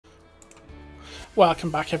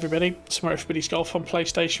Welcome back everybody to more Everybody's Golf on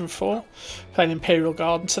PlayStation 4. Playing Imperial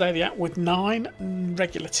Garden today, the app with 9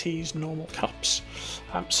 regular tees, normal cups.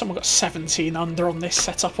 Someone got 17 under on this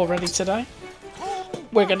setup already today.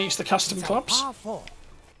 We're going to use the custom clubs.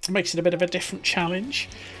 It makes it a bit of a different challenge.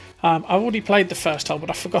 I already played the first hole, but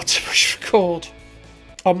I forgot to push record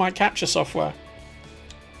on my capture software.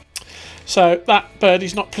 So that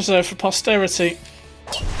birdie's not preserved for posterity.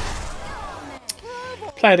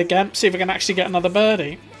 Play it again, see if we can actually get another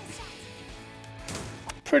birdie.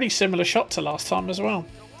 Pretty similar shot to last time as well.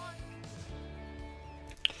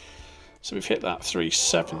 So we've hit that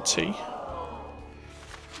 370. We've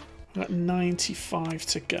got 95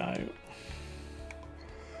 to go.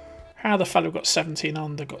 How the fellow got 17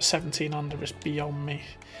 under is beyond me.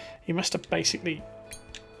 He must have basically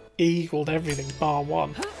eagled everything bar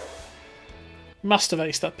one. Must have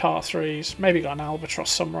aced that par 3s. Maybe got an albatross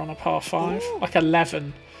somewhere on a par 5. Like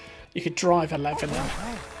 11. You could drive 11 in.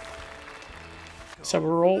 So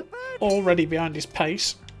we're all already behind his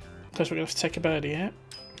pace. Because we're going to have to take a birdie here.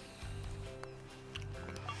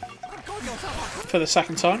 For the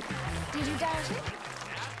second time.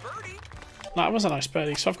 That was a nice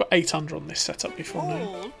birdie. So I've got 8 under on this setup before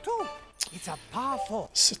now. It's a par 4.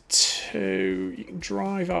 So 2. You can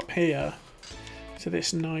drive up here to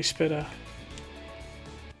this nice bit of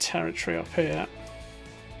territory up here.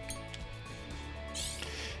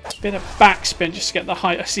 Bit of backspin just to get the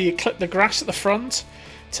height. I see you clip the grass at the front.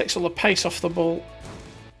 Takes all the pace off the ball.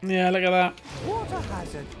 Yeah, look at that. Water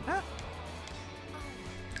hazard, huh?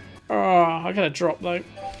 Oh, I got a drop though.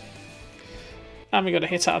 And we got a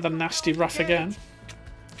hit out of the nasty rough again.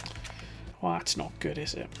 Well, that's not good,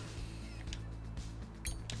 is it?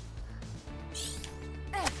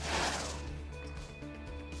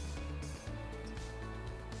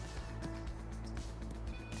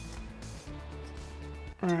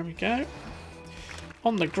 There we go.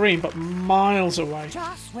 On the green, but miles away.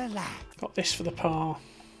 Just relax. Got this for the par.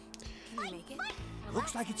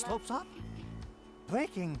 Looks like it slopes up.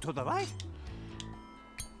 Breaking to the right.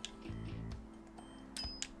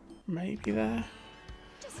 Maybe there.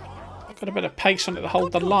 Got a bit of pace on it to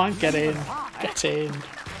hold the line. Get in. Get in.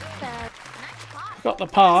 Got the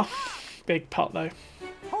par. Big putt though.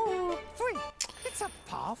 Hole 3. It's a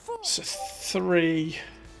par 4. So 3.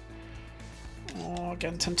 Oh,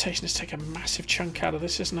 again, temptation is to take a massive chunk out of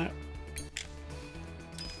this, isn't it?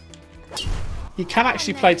 You can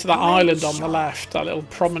actually play to that island on the left, that little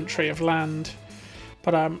promontory of land.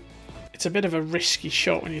 But it's a bit of a risky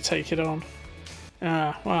shot when you take it on.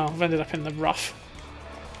 Well, I've ended up in the rough.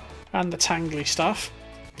 And the tangly stuff.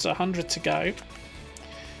 It's 100 to go.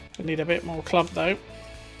 I need a bit more club though.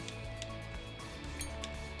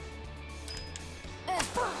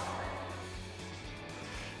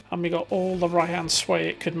 And we got all the right hand sway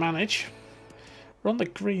it could manage. We're on the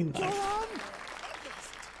green though.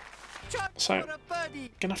 So,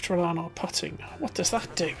 gonna have to rely on our putting. What does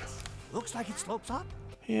that do? Looks like it slopes up.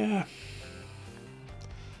 Yeah.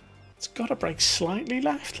 It's got to break slightly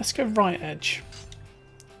left. Let's go right edge.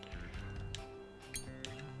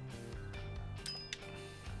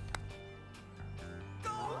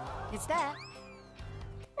 It's there.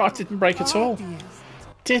 Oh, it didn't break at all.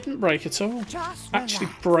 Didn't break at all. Actually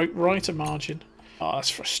broke right a margin. Oh,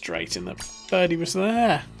 that's frustrating. The birdie was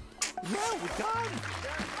there. Well done.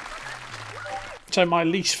 So my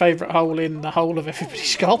least favourite hole in the whole of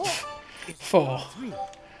Everybody's Golf. 4.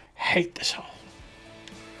 Hate this hole.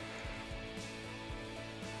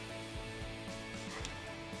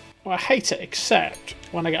 Well, I hate it except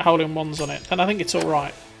when I get hole-in-ones on it. Then I think it's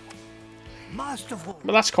alright. Masterful.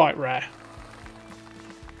 But that's quite rare.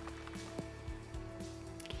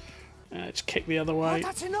 Just kick the other way. Oh,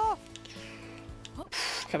 that's enough. Look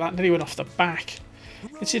at that, nearly went off the back.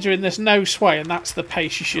 Considering there's no sway and that's the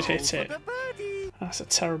pace you should hit it. That's a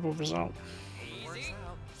terrible result.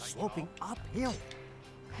 Sloping uphill.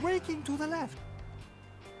 Breaking to the left.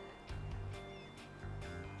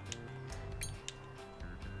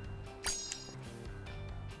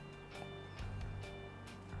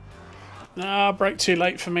 Ah, break too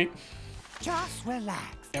late for me. Just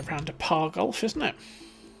relax. Get round to par golf, isn't it?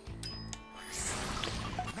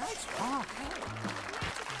 Nice par.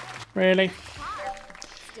 Really?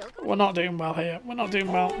 We're not doing well here. We're not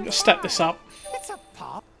doing well. I'm going to step this up. It's a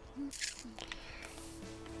par.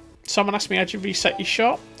 Someone asked me how do you reset your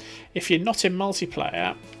shot. If you're not in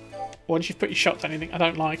multiplayer, once you've put your shot down, you think I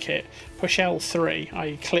don't like it, push L3,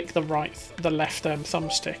 i.e. click the left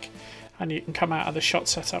thumbstick, and you can come out of the shot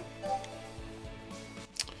setup.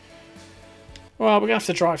 Well, we're going to have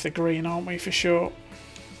to drive the green, aren't we, for sure?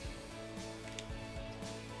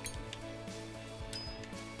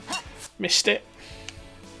 Missed it.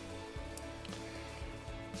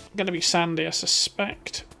 Going to be sandy, I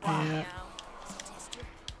suspect. Yeah.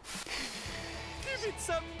 Give it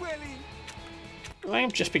some willy.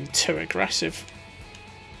 They've just been too aggressive.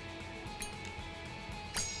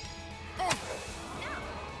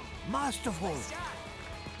 Masterful.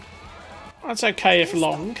 That's okay if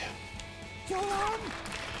long. You're on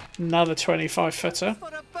Another 25 footer. for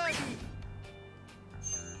a birdie.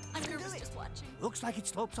 I'm nervous just watching. Looks like it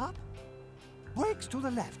slopes up. Breaks to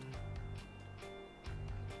the left.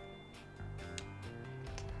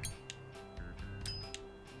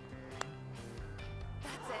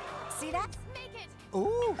 That's it. See that? Make it.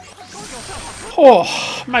 Ooh.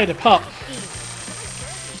 Oh, made a putt.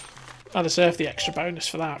 I deserve the extra bonus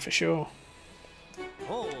for that, for sure.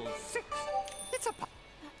 Hole 6. It's a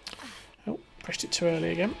Oh, pushed it too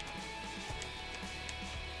early again.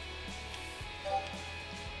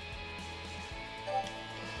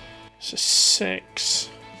 So 6.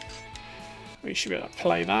 We should be able to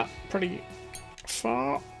play that pretty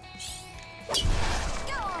far.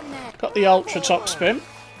 Go on there. Got the ultra top spin.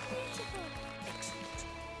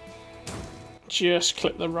 Just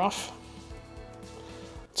clip the rough.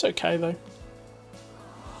 It's okay though.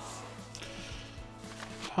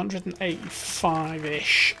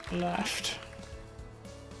 185-ish left.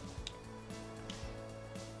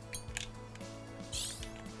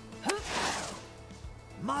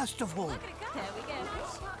 masterful. There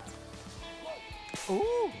we go.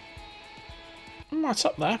 Ooh. Right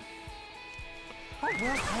up there. Oh,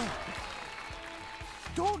 well done.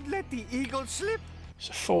 Don't let the eagle slip. It's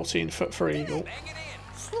a 14-foot for eagle.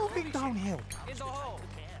 Sloping downhill.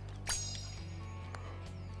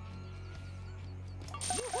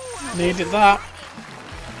 Needed that.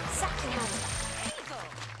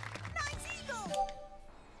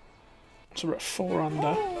 So we're at 4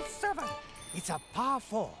 under. Hole 7. It's a par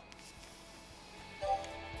 4.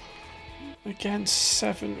 Again,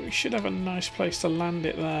 7. We should have a nice place to land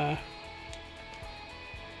it there.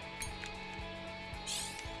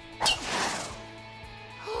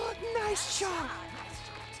 Oh, nice shot.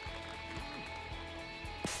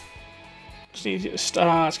 Just need it to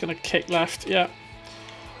start. It's going to kick left. Yeah.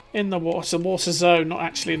 In the water. It's a water zone, not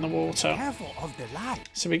actually in the water. Careful of the light.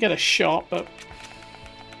 So we get a shot, but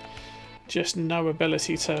just no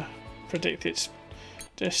ability to predict its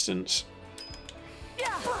distance.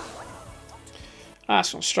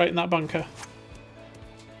 That's gone straight in that bunker.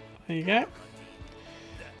 There you go.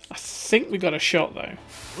 I think we got a shot though.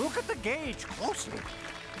 Look at the gauge closely.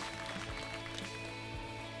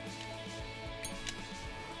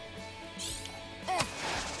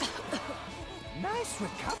 Nice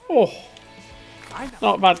recovery. Oh, Find a-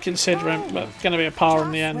 not bad considering, but going to be a par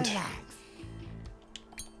in the Just end. relax.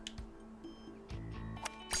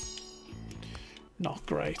 Not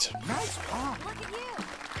great. Nice par. Look at you.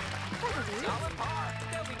 That'll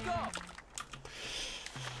do.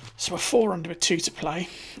 So we're 4 under with 2 to play.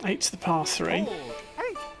 8 to the par 3. Hole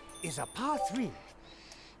 8 is a par 3.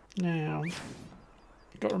 Now, you've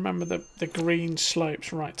got to remember the green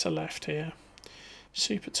slopes right to left here.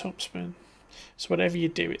 Super topspin. So whatever you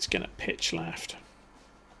do, it's going to pitch left.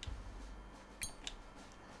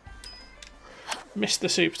 Missed the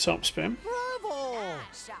super topspin. Bravo.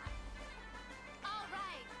 Shot. All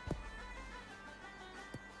right.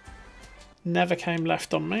 Never came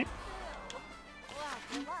left on me. Well,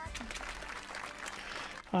 good luck.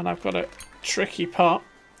 And I've got a tricky putt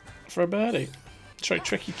for a birdie. Sorry,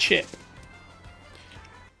 tricky chip.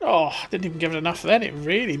 Oh, didn't even give it enough then. It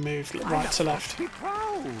really moved right to left. Be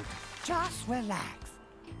proud. Just relax.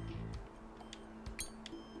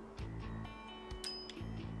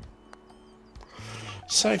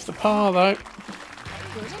 Save the par though.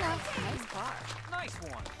 Good enough. Nice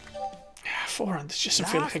par. 400 just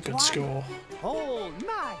doesn't feel like a good Last one. score. Hole 9.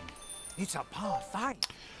 It's a par 5.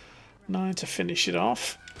 9 to finish it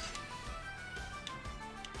off.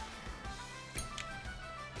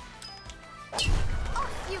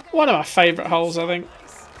 Off you go. One of my favourite holes, I think.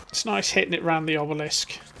 It's nice hitting it round the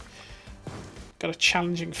obelisk. Got a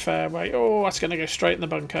challenging fairway. Oh, that's going to go straight in the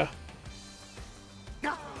bunker.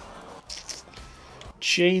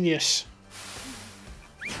 Genius.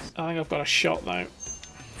 I think I've got a shot though.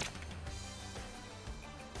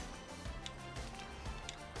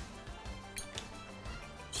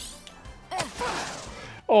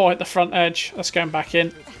 Oh, at the front edge. That's going back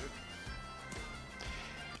in.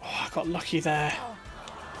 Oh, I got lucky there.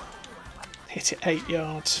 Hit it 8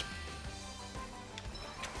 yards.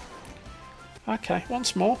 Okay,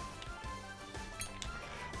 once more.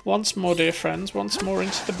 Once more, dear friends. Once more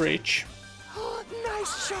into the breach. Oh,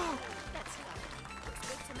 nice shot. Looks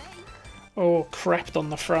good to me. Oh, crept on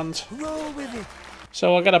the front. Roll with it.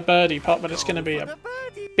 So I'll get a birdie putt, but it's going to be For a the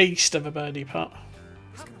birdie. beast of a birdie putt.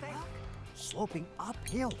 Sloping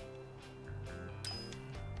uphill.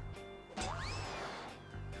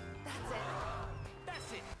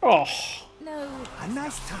 Oh, No. A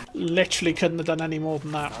nice touch. literally couldn't have done any more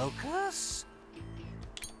than that. Focus.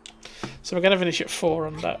 So we're going to finish at 4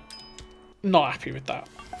 under. Not happy with that.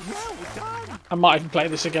 Well done. I might even play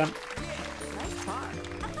this again. Nice par.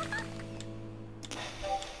 Under.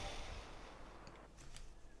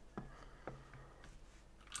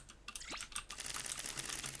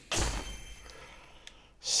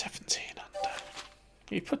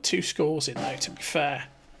 You put 2 scores in though, to be fair.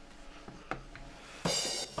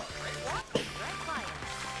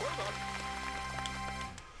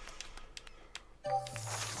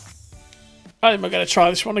 I think we're going to try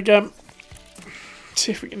this one again.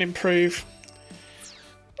 See if we can improve.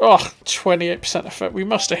 Oh, 28% effect. We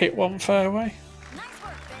must have hit one fairway. Nice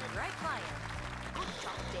work, Ben. Right fire.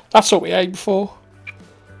 That's what we aim for.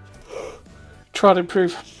 Try to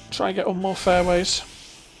improve. Try and get on more fairways.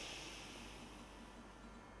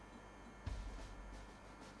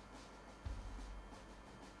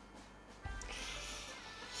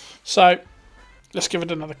 So, let's give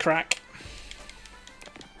it another crack.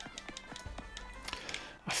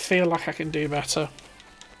 I feel like I can do better.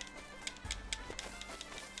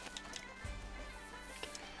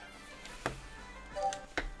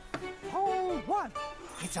 Hole 1.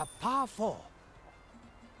 It's a par 4.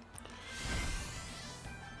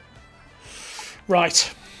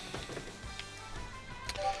 Right.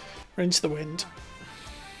 We're into the wind.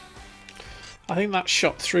 I think that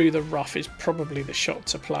shot through the rough is probably the shot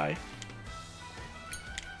to play.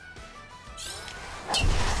 Go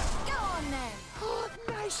on then.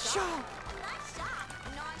 Nice shot. Nice shot.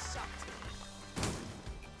 Nice shot.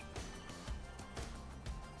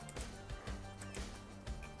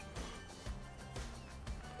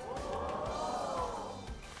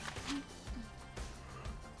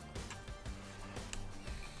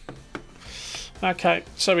 Okay,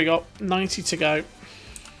 so we got 90 to go.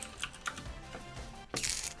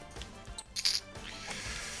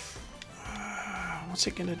 What's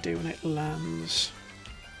it going to do when it lands?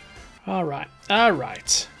 Alright,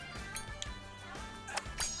 alright.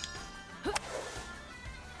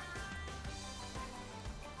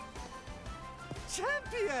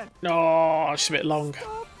 Champion. Oh, it's a bit long.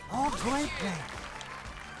 Oh, great play.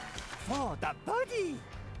 For the birdie.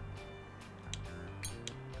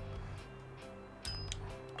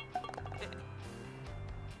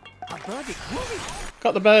 A birdie.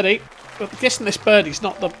 Got the birdie. But guessing this birdie's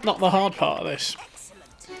not the hard part of this.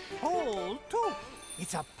 Hole 2.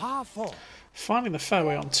 It's a par 4. Finding the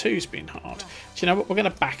fairway on 2's been hard. Do you know what? We're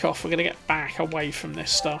going to back off. We're going to get back away from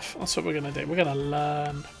this stuff. That's what we're going to do. We're going to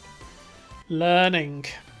learn. Learning.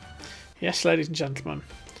 Yes, ladies and gentlemen.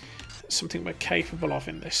 It's something we're capable of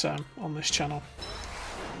in this on this channel.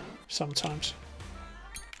 Sometimes.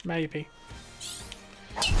 Maybe.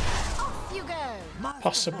 Off you go.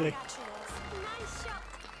 Possibly. Nice shot.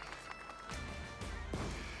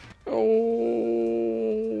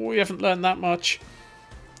 Oh, we haven't learned that much.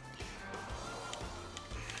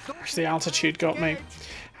 The altitude got me.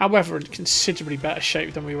 However, in considerably better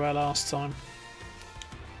shape than we were last time.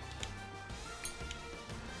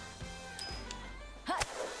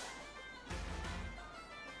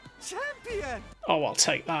 Champion. Oh, I'll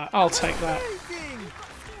take that. I'll take that. Amazing.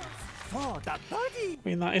 For the birdie. I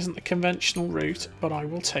mean, that isn't the conventional route, but I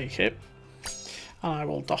will take it. And I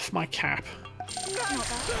will doff my cap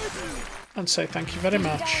and say thank you very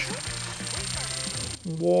much.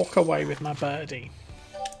 Walk away with my birdie.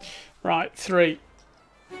 Right, 3.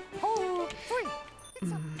 Hole 3.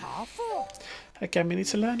 It's a par 4. Again, we need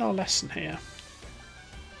to learn our lesson here.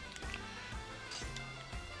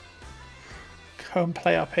 Go and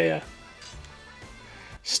play up here.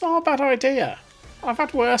 It's not a bad idea. I've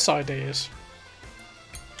had worse ideas.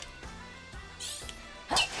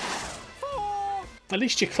 At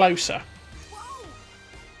least you're closer.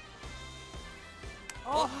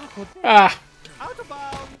 Oh, Ah! out of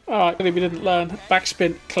bounds. Alright, clearly we didn't learn.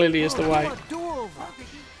 Backspin clearly is the way. Do over.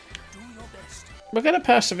 Do your best. We're going to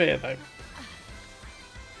persevere though.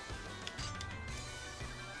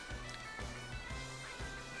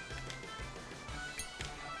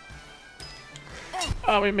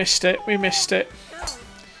 Oh, we missed it. We missed it.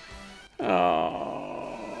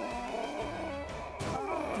 Oh.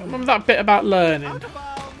 Remember that bit about learning? Out of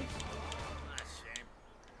bounds.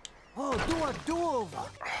 Oh, do a do over.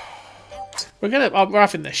 We're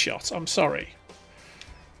having this shot. I'm sorry.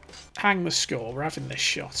 Hang the score. We're having this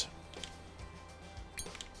shot.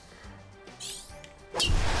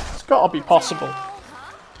 It's got to be possible.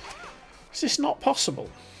 Is this not possible?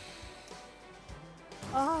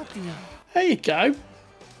 Oh dear. There you go.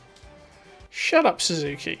 Shut up,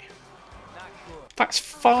 Suzuki. That's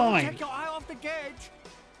fine. Take your eye off the gauge.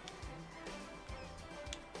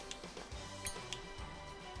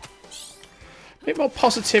 Bit more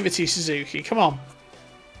positivity, Suzuki. Come on.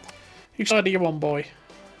 Whose side are you on, boy?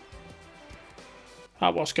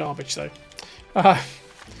 That was garbage, though.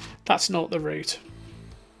 That's not the route.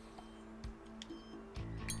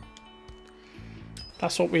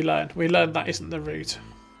 That's what we learned. We learned that isn't the route.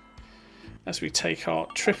 As we take our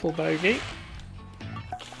triple bogey.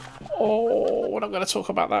 Oh, we're not going to talk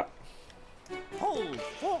about that. Hole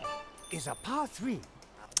 4 is a par 3.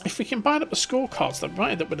 If we combine up the scorecards, then we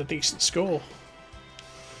might end up with a decent score.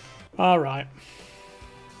 Alright.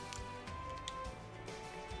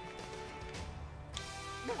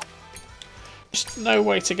 Just no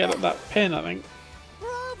way to get at that pin, I think.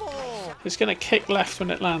 Bravo! It's going to kick left when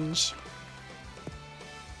it lands.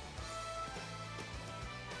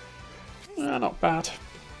 Not bad.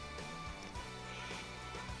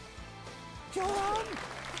 Go on!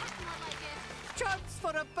 Chance for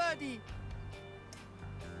a birdie!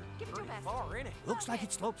 Give it your best. Far in it. Looks like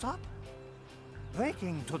it slopes up.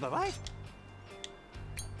 Breaking to the right.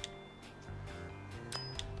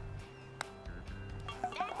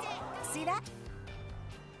 See that?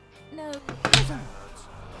 No.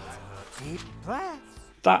 Deep breath.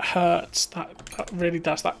 That hurts. That really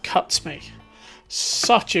does. That cuts me.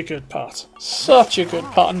 Such a good putt. Such a good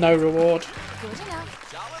putt and no reward. Good enough.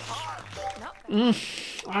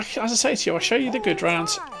 As I say to you, I'll show you the good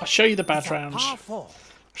rounds. I'll show you the bad rounds. Par 4.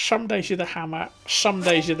 Some days you're the hammer. Some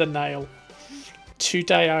days you're the nail.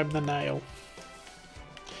 Today I'm the nail.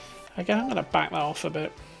 Again, I'm going to back that off a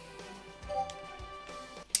bit.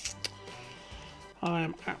 I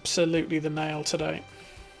am absolutely the nail today.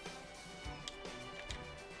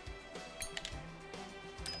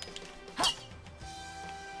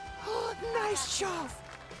 Oh, nice shot.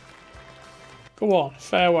 Go on,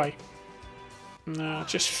 fairway. No,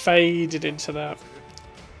 just faded into that.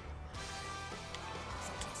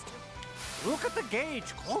 Look at the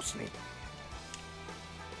gauge closely.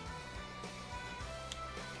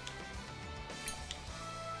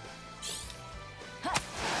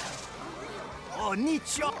 Oh, neat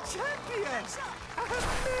shot. Champion!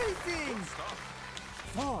 Amazing!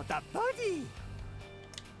 For the birdie.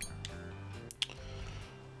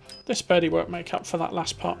 This birdie won't make up for that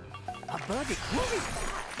last putt. A birdie.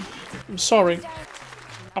 I'm sorry.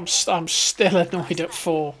 I'm still annoyed at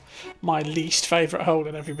 4. My least favourite hole,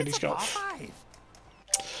 and everybody's got. Par 5.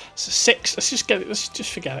 It's a 6. Let's just get it. Let's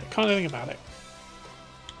just forget it. Can't do anything about it.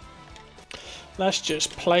 Let's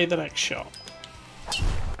just play the next shot.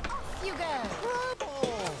 You go.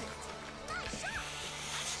 Bravo!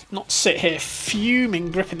 Not sit here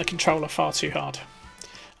fuming, gripping the controller far too hard.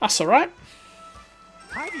 That's all right.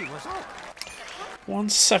 Heidi was out.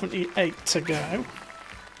 178 to go.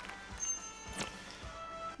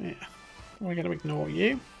 Yeah, we're going to ignore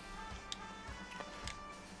you.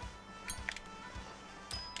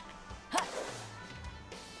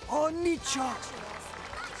 Oh, neat shot.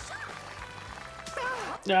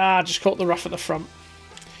 Ah, just caught the rough at the front.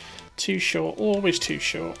 Too short, always too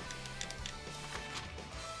short.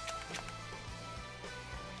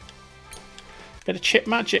 Bit of chip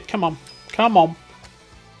magic, come on. Come on.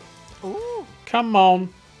 Ooh, Come on.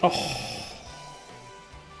 Oh,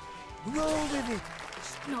 roll with it.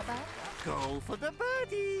 Not bad. Go for the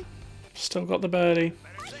birdie. still got the birdie.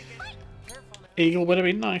 Eagle would have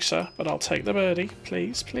been nicer, but I'll take the birdie.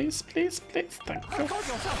 Please, please, please, please. Thank you. Got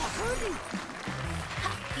yourself a birdie.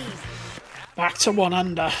 Back to 1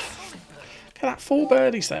 under. Look at that, 4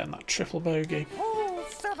 birdies there and that triple bogey. Oh,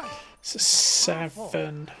 7. It's a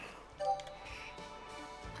 7.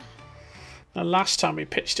 Now, last time we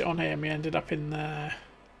pitched it on here and we ended up in there.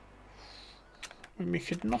 When we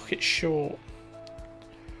could knock it short.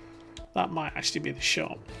 That might actually be the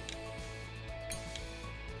shot.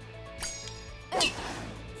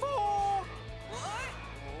 4.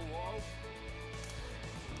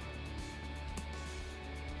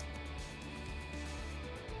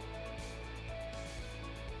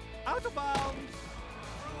 Out of bounds.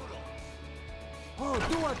 Oh,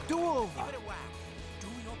 do a do-over.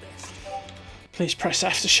 Please press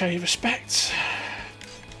F to show your respect.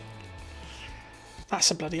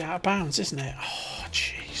 That's a bloody out of bounds, isn't it? Oh,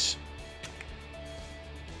 jeez.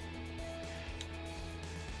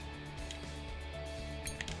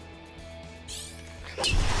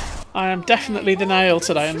 I am definitely the nail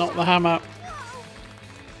today and not the hammer.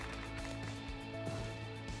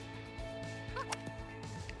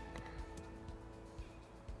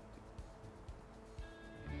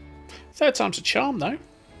 Third time's a charm, though.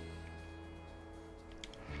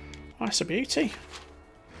 That's a beauty.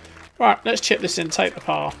 Right, let's chip this in, take the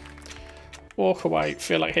par. Walk away,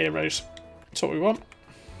 feel like heroes. That's what we want.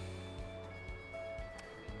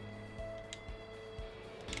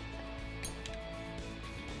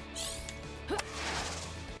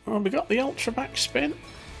 Well, we got the ultra backspin.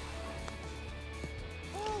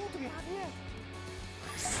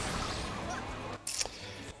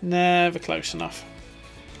 Never close enough.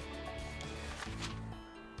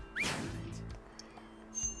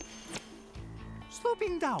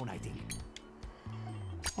 Sloping down, I think.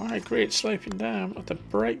 I agree, it's sloping down. But the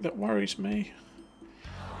break that worries me.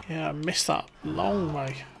 Yeah, I missed that long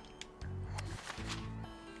way.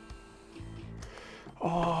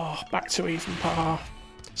 Oh, back to even par.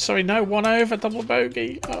 Sorry, no, 1 over, double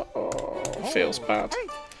bogey. Oh, feels bad.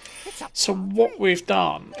 So what we've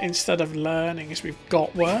done, instead of learning, is we've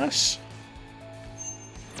got worse.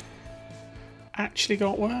 Actually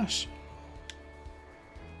got worse.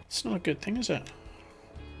 It's not a good thing, is it?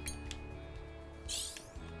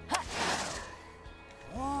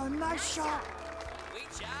 Oh, nice shot.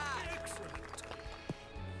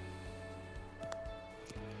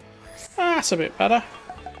 That's a bit better.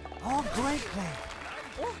 Oh, great play.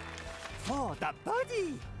 For the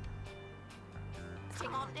birdie.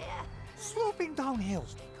 Come on, dear. Sloping downhill.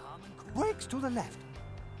 Breaks to the left.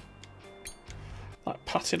 Like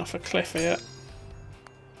putting off a cliff here.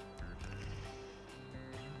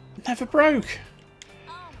 Never broke.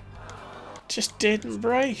 Just didn't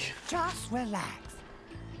break. Just relax.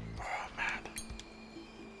 Oh, man.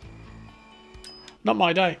 Not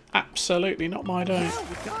my day. Absolutely not my day. Well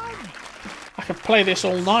done. I could play this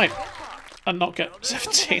all night and not get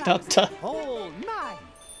 17 under. Hole 9.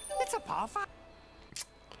 It's a par 5.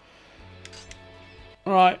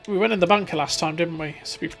 Right, we went in the bunker last time, didn't we?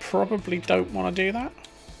 So we probably don't want to do that.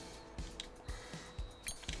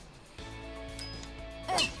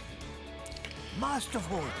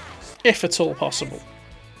 Masterful. If at all possible.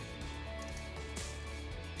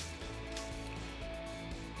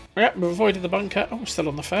 Yep, we've avoided the bunker. Oh, we're still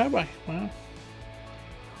on the fairway. Wow.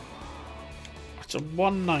 It's a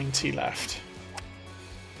 190 left.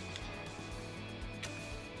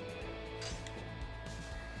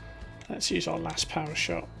 Let's use our last power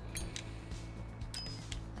shot.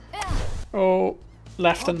 Oh,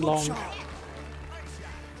 left and long.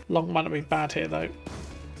 Long might not be bad here though.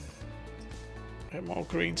 A bit more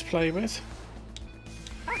green to play with.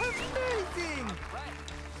 Amazing.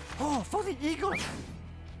 Oh, for the eagle. Give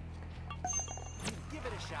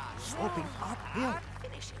it a shot. Sloping uphill.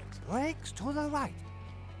 Finish it. Breaks to the right.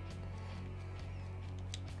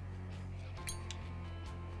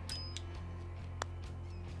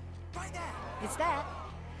 Right there. It's there.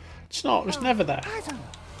 It's not, it was never there. Pattern.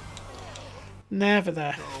 Never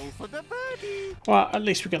there. Go for the birdie. Well, at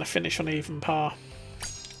least we're going to finish on even par.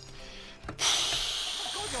 Got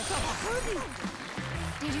yourself a birdie.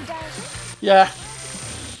 Did you dash? Yeah.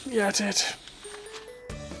 Yeah, I did.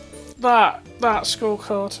 That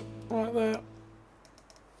scorecard right there.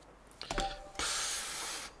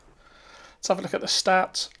 Let's have a look at the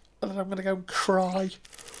stats, and then I'm going to go and cry.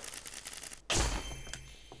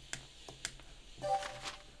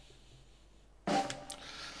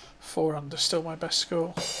 Four under, still my best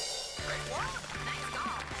score.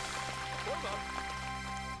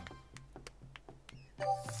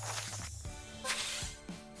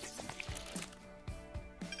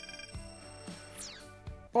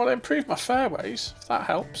 Well, I improved my fairways, if that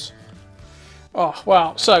helps. Oh,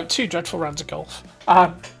 well, so 2 dreadful rounds of golf.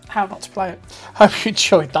 How not to play it. Hope you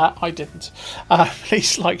enjoyed that. I didn't.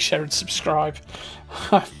 Please like, share and subscribe.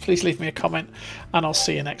 Please leave me a comment, and I'll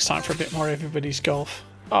see you next time for a bit more Everybody's Golf.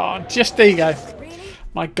 Oh, just there you go.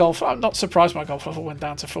 My golf, I'm not surprised my golf level went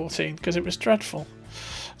down to 14 because it was dreadful.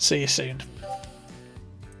 See you soon.